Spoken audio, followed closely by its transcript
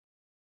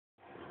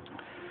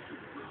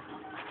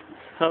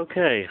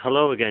Okay,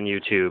 hello again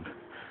YouTube.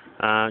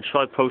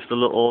 Shall I post a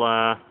little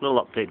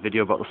update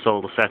video about the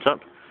solar setup?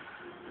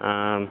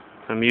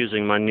 I'm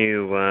using my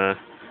new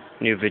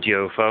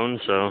video phone,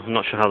 so I'm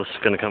not sure how this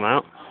is going to come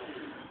out.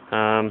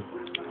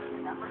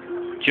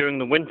 During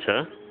the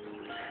winter,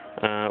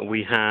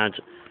 we had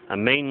a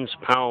mains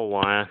power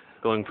wire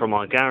going from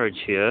our garage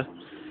here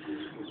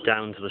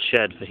down to the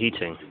shed for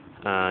heating,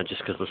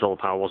 just because the solar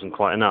power wasn't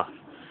quite enough.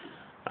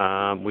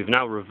 We've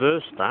now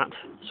reversed that,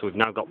 so we've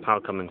now got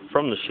power coming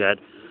from the shed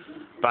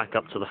back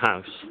up to the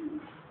house.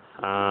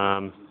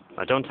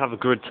 I don't have a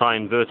grid tie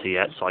inverter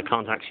yet, so I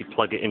can't actually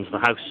plug it into the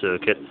house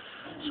circuit,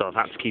 so I've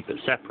had to keep it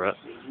separate.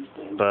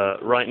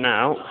 But right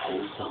now,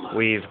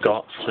 we've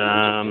got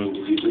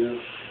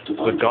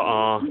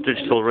our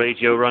digital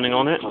radio running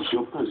on it.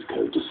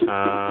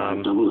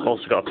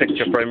 Also got a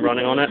picture frame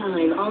running on it,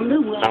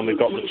 and we've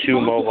got the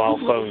two mobile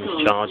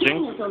phones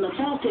charging.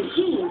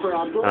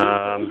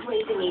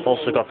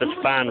 Also got this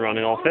fan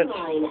running off it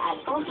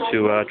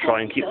to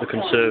try and keep the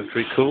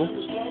conservatory cool.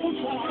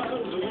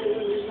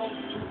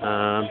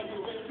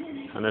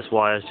 And this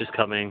wire is just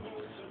coming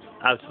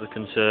out of the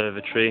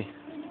conservatory,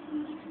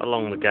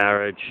 along the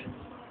garage,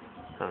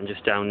 and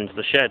just down into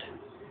the shed.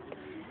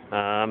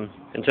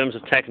 In terms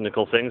of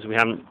technical things, we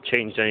haven't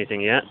changed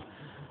anything yet.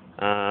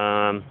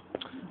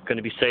 Going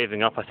to be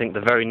saving up. I think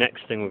the very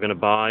next thing we're going to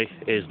buy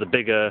is the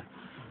bigger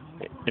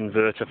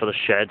inverter for the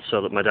shed,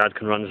 so that my dad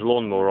can run his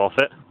lawnmower off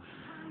it.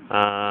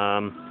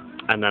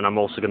 And then I'm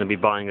also going to be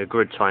buying a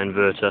grid tie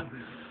inverter.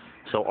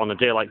 So on a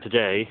day like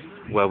today,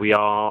 where we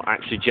are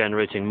actually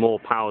generating more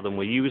power than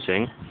we're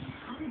using,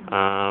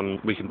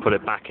 we can put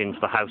it back into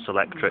the house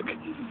electric.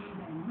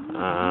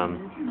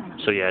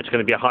 So yeah, it's going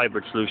to be a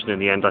hybrid solution in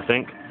the end, I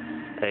think.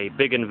 A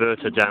big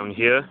inverter down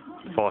here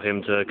for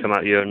him to come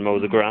out here and mow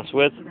the grass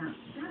with,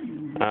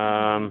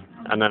 and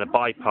then a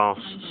bypass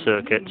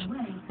circuit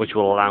which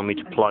will allow me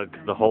to plug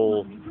the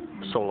whole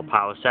solar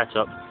power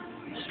setup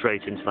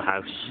straight into the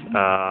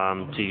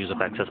house to use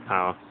up excess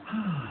power.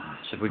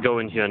 So if we go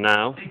in here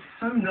now, it's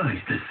so nice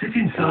to sit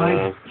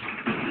inside.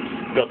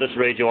 Got this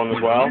radio on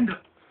as well.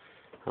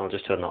 I'll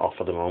just turn that off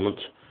for the moment.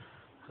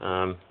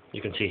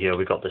 You can see here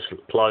we've got this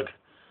plug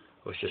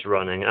which is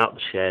running out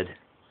the shed,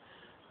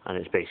 and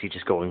it's basically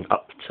just going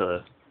up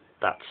to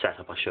that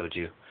setup I showed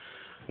you.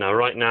 Now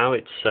right now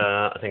it's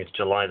I think it's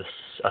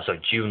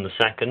June the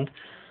 2nd,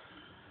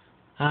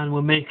 and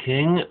we're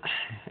making,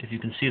 if you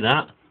can see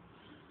that,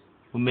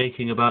 we're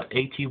making about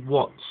 80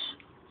 watts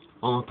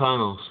on the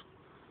panels,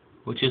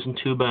 which isn't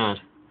too bad.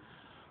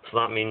 So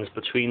that means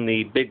between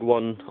the big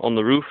one on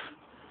the roof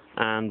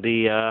and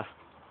the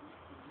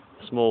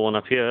small one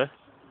up here,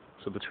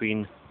 so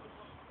between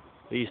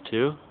these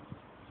two,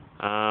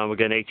 we're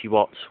getting 80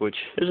 watts, which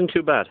isn't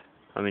too bad.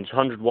 I mean, it's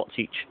 100 watts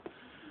each.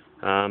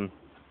 I'm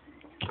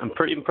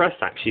pretty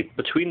impressed actually.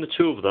 Between the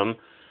two of them,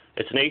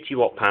 it's an 80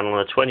 watt panel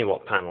and a 20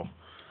 watt panel.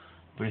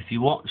 But if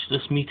you watch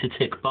this meter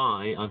tick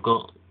by, I've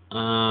got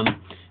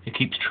it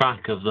keeps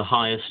track of the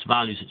highest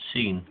values it's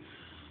seen,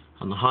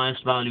 and the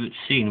highest value it's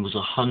seen was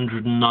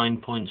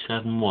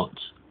 109.7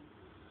 watts.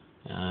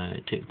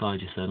 It ticked by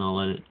just then. I'll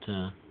let it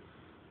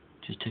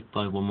just tick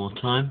by one more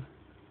time.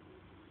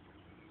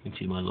 You can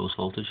see my lowest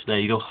voltage. There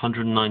you go,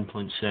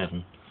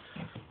 109.7.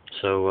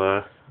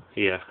 So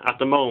yeah, at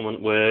the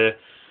moment we're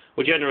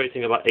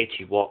generating about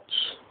 80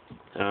 watts.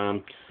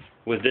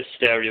 With this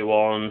stereo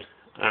on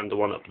and the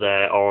one up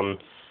there on,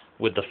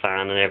 with the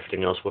fan and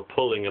everything else, we're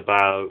pulling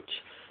about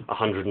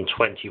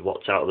 120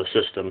 watts out of the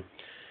system.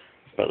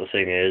 But the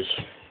thing is,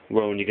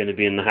 we're only going to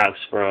be in the house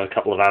for a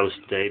couple of hours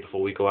today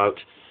before we go out,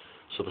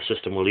 so the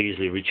system will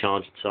easily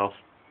recharge itself.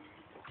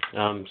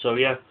 So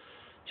yeah,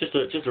 just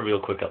a real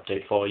quick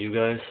update for you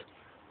guys.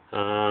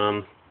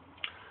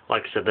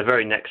 Like I said, the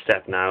very next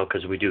step now,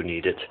 because we do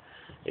need it,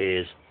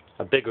 is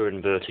a bigger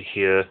inverter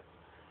here,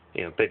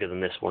 bigger than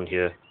this one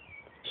here,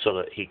 so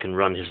that he can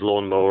run his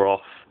lawnmower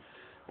off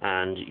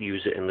and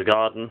use it in the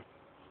garden.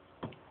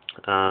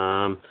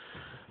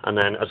 And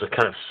then as a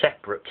kind of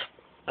separate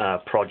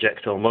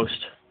project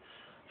almost,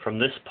 from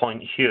this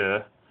point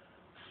here,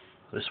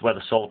 this is where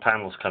the solar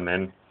panels come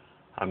in,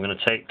 I'm going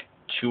to take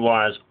two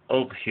wires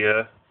over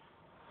here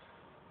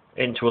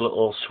into a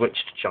little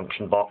switched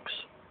junction box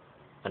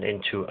and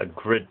into a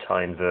grid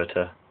tie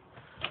inverter,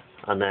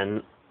 and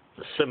then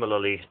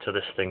similarly to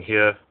this thing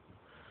here,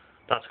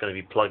 that's going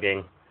to be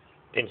plugging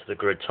into the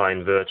grid tie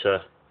inverter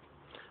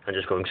and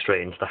just going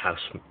straight into the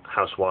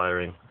house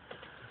wiring.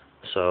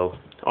 So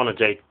on a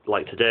day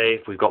like today,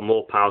 if we've got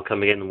more power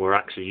coming in than we're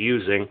actually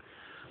using,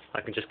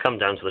 I can just come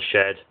down to the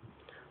shed,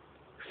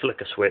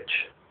 flick a switch,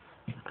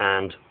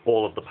 and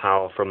all of the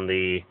power from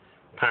the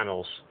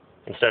panels,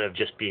 instead of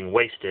just being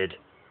wasted,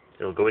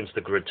 it'll go into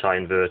the grid tie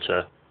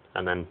inverter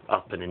and then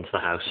up and into the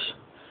house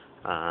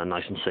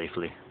nice and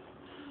safely.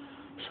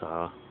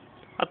 So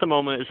at the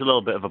moment it's a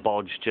little bit of a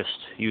bodge just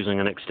using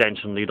an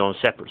extension lead on a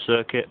separate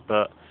circuit,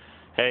 but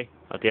hey,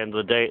 at the end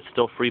of the day it's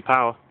still free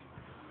power.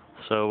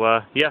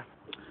 So yeah,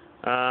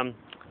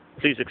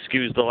 please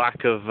excuse the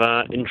lack of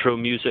intro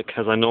music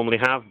as I normally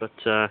have,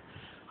 but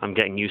I'm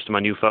getting used to my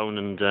new phone,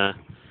 and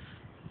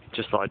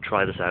just thought I'd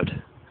try this out.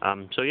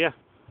 So yeah,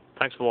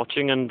 thanks for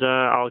watching, and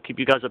I'll keep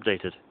you guys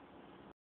updated.